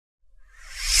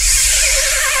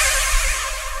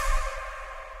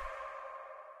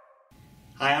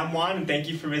Hi, I'm Juan and thank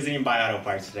you for visiting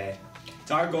BuyAutoParts today. It's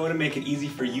our goal to make it easy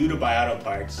for you to buy auto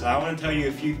parts, so I want to tell you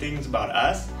a few things about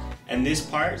us and this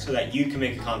part so that you can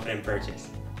make a confident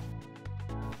purchase.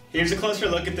 Here's a closer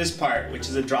look at this part, which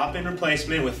is a drop-in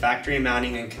replacement with factory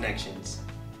mounting and connections.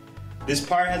 This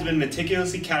part has been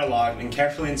meticulously cataloged and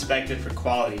carefully inspected for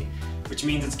quality, which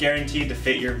means it's guaranteed to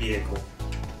fit your vehicle.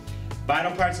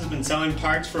 BuyAutoParts has been selling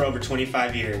parts for over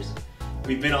 25 years.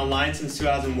 We've been online since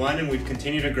 2001 and we've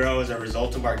continued to grow as a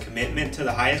result of our commitment to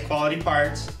the highest quality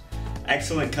parts,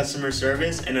 excellent customer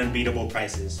service, and unbeatable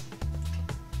prices.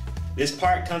 This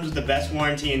part comes with the best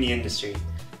warranty in the industry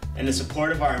and the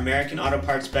support of our American Auto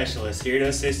Parts specialists here to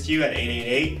assist you at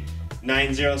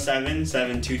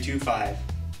 888-907-7225.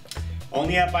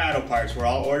 Only at BuyAutoParts, where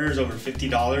all orders over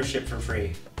 $50 ship for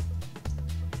free.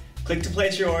 Click to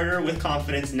place your order with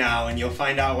confidence now and you'll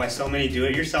find out why so many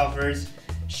do-it-yourselfers,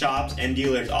 shops, and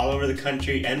dealers all over the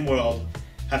country and world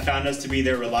have found us to be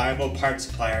their reliable parts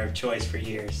supplier of choice for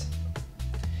years.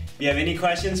 If you have any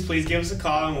questions, please give us a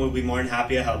call and we'll be more than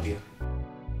happy to help you.